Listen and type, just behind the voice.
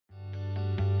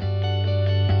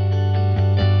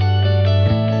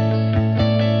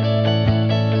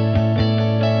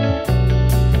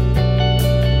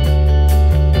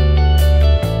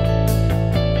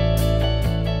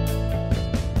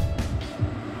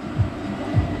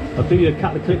I'll do you a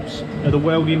couple of clips of the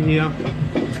welding here.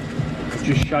 I'll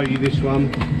just show you this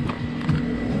one.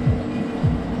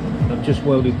 I've just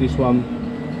welded this one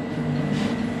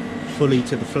fully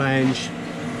to the flange.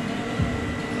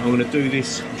 I'm going to do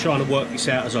this, I'm trying to work this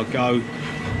out as I go.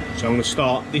 So I'm going to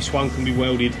start, this one can be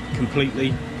welded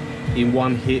completely in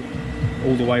one hit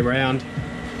all the way around.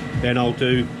 Then I'll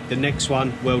do the next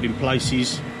one, weld in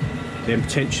places. Then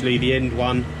potentially the end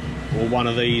one, or one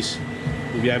of these,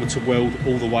 will be able to weld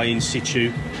all the way in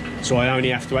situ. So I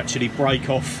only have to actually break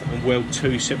off and weld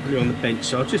two separately on the bench.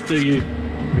 So I'll just do you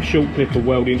a short clip of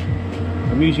welding.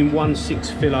 I'm using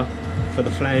 1/6 filler for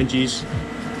the flanges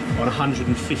on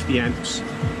 150 amps,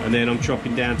 and then I'm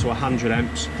dropping down to 100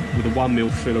 amps with a 1mm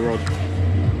filler rod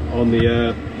on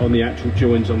the actual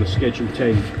joins on the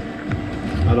sch10.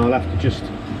 And I'll have to just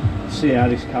see how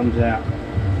this comes out.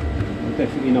 I'm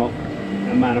definitely not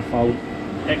a manifold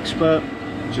expert,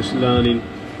 just learning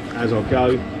as I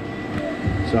go.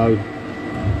 So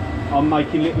I'm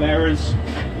making little errors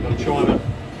and I'm trying to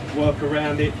work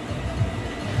around it.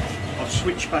 I've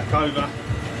switched back over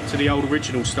to the old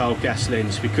original style gas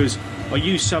lens because I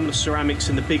use some of the ceramics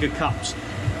and the bigger cups,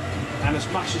 and as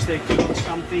much as they're good on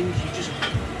some things, you just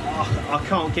I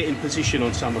can't get in position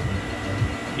on some of them.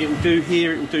 It will do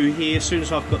here, it will do here. As soon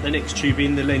as I've got the next tube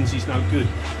in, the lens is no good.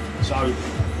 So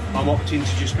I'm opting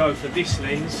to just go for this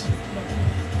lens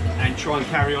and try and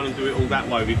carry on and do it all that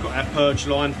way. We've got our purge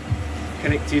line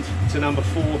connected to number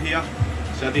 4 here,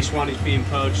 so this one is being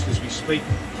purged as we speak.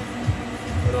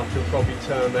 And I can probably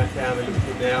turn that down a little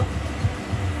bit now.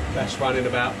 That's running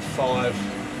about 5.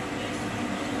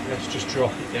 Let's just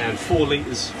drop it down. 4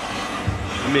 litres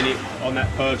a minute on that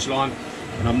purge line.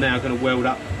 And I'm now going to weld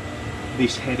up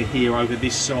this header here over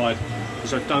this side,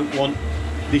 because I don't want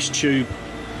this tube,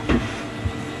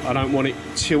 I don't want it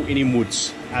tilting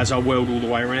inwards as I weld all the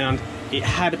way around. It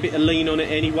had a bit of lean on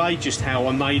it anyway, just how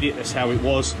I made it, that's how it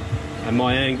was, and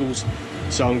my angles.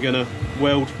 So I'm going to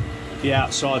weld the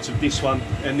outsides of this one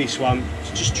and this one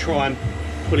to just try and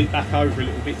pull it back over a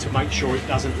little bit to make sure it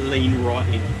doesn't lean right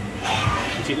in.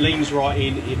 If it leans right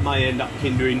in, it may end up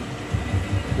hindering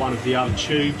one of the other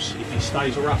tubes. If it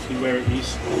stays roughly where it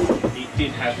is, it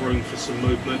did have room for some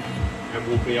movement and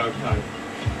will be okay.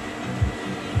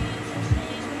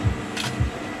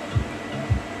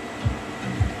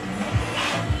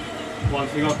 One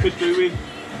thing I could do with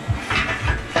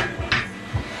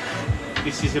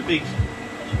this is a big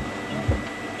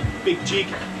jig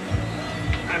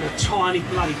and a tiny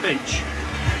bloody bench,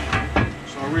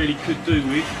 so I really could do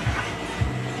with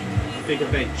a bigger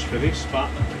bench for this, but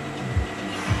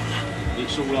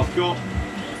it's all I've got,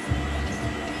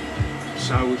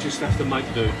 so we'll just have to make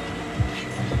do.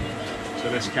 So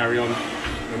let's carry on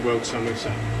and weld some of this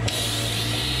up.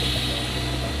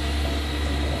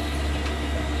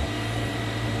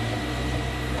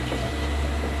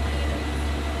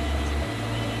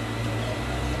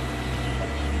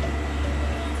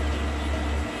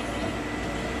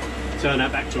 Turn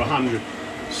that back to 100,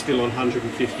 still on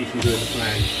 150 from doing the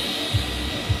flange.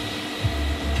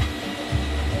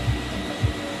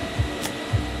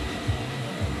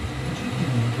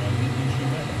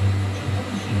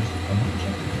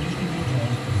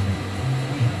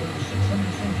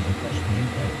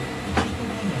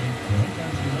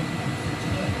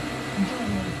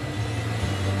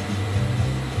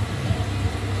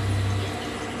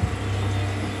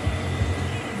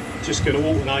 Just going to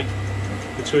alternate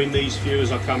between these few as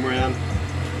I come round.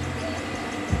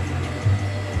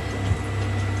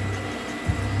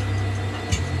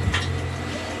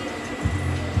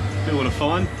 Do want to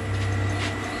find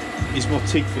is my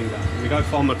TIG finger. I'm going to go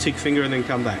find my TIG finger and then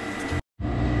come back.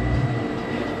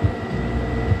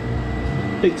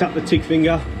 Picked up the TIG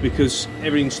finger because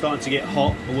everything's starting to get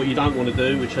hot, and what you don't want to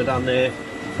do, which I've done there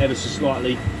ever so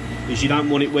slightly, is you don't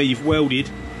want it where you've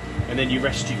welded and then you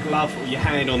rest your glove or your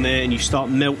hand on there and you start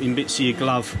melting bits of your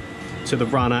glove to the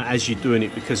runner as you're doing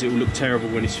it, because it will look terrible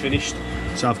when it's finished.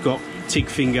 So I've got TIG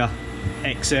finger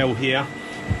XL here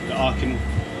that I can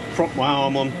prop my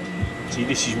arm on. See,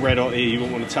 this is red hot here, you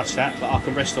won't want to touch that, but I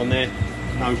can rest on there,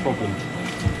 no problem.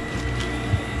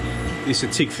 This is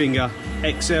a TIG finger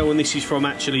XL, and this is from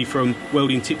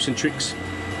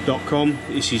weldingtipsandtricks.com.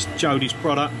 This is Jody's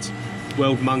product,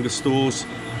 Weldmonger stores.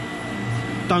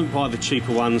 Don't buy the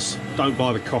cheaper ones, don't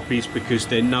buy the copies, because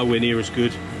they're nowhere near as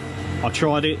good. I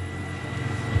tried it,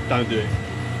 don't do it.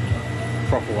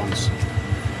 Proper ones.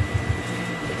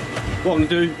 What I'm going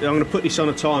to do, I'm going to put this on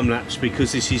a time lapse,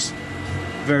 because this is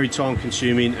very time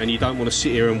consuming and you don't want to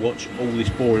sit here and watch all this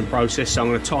boring process. So I'm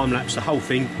going to time lapse the whole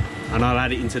thing and I'll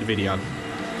add it into the video.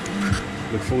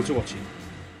 Look forward to watching.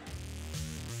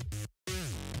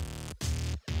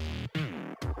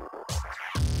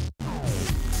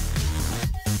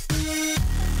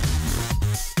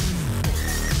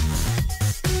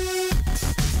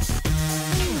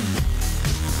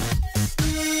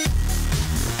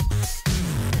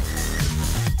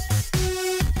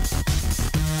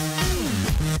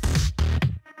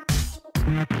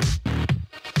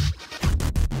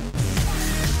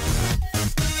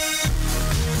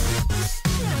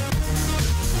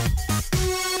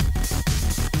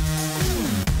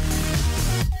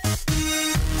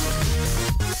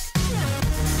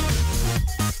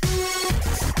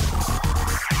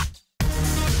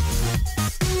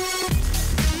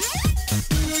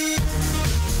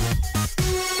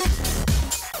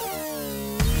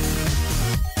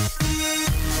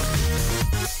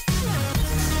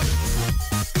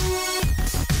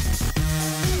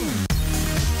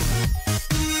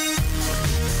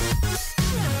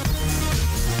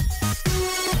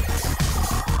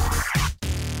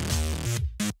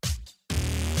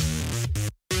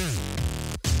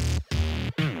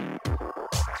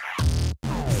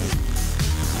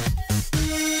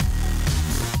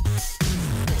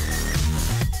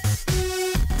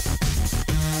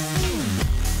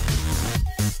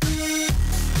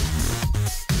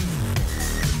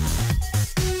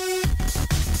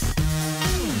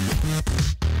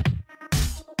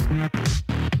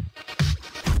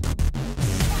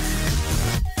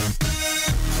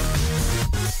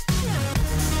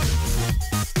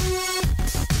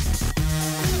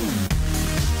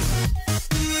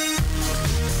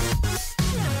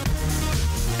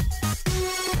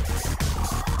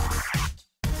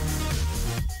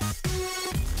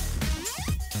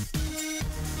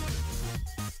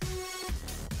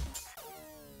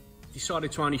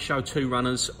 decided to only show 2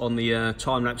 runners on the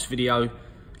time-lapse video.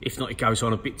 If not, it goes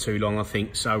on a bit too long, I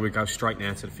think, so we'll go straight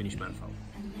now to the finished manifold.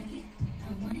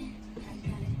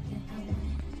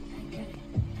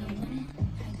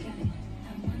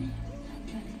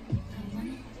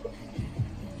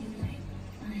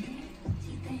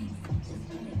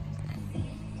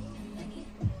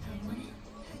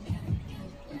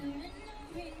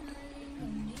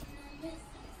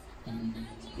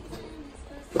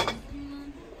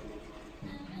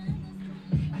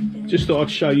 Just thought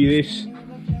I'd show you this.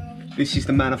 This is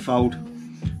the manifold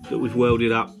that we've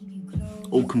welded up,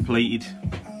 all completed.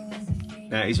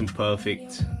 Now, it isn't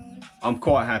perfect. I'm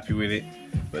quite happy with it,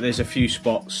 but there's a few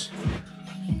spots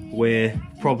where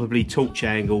probably torch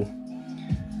angle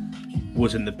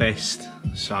wasn't the best.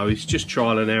 So it's just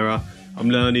trial and error. I'm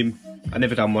learning. I've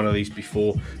never done one of these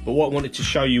before, but what I wanted to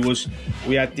show you was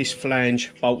we had this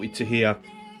flange bolted to here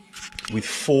with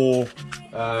 4,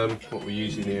 what we're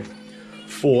using here,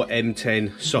 4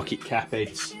 M10 socket cap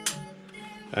heads,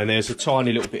 and there's a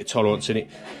tiny little bit of tolerance in it.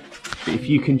 But if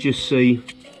you can just see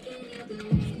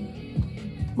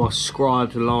my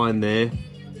scribed line there,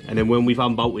 and then when we've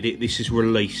unbolted it, this is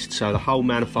released, so the whole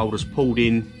manifold is pulled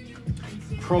in.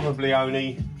 Probably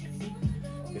only,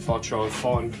 if I try and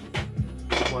find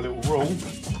my little rule,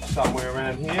 somewhere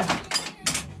around here,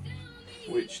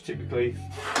 which typically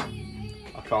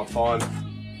I can't find.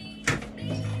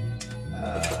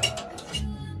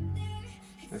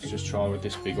 Let's just try with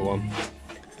this bigger one.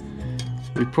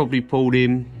 We've probably pulled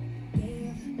in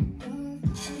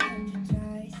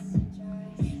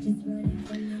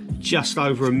just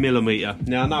over 1 millimetre.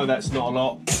 Now I know that's not a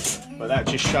lot, but that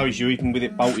just shows you, even with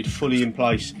it bolted fully in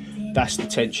place, that's the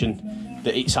tension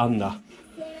that it's under.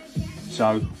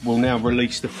 So we'll now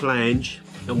release the flange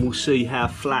and we'll see how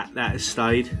flat that has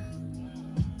stayed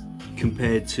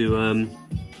compared to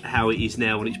how it is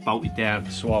now when it's bolted down.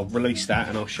 So I'll release that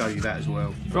and I'll show you that as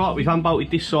well. Right, we've unbolted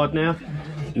this side now.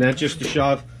 Now, just to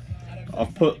show,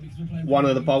 I've put one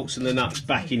of the bolts and the nuts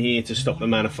back in here to stop the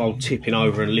manifold tipping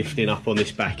over and lifting up on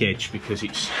this back edge, because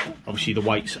it's obviously the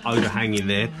weight's overhanging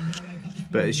there.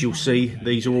 But as you'll see,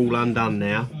 these are all undone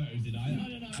now,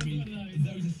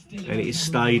 and it has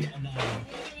stayed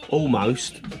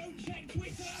almost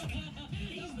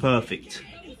perfect.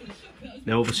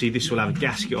 Now obviously this will have a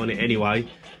gasket on it anyway.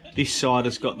 This side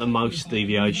has got the most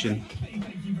deviation,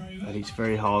 and it's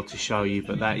very hard to show you,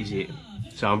 but that is it.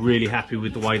 So I'm really happy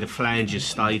with the way the flange has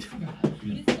stayed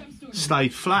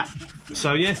flat.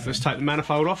 So yeah, let's take the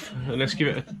manifold off and let's give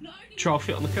it a trial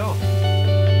fit on the car.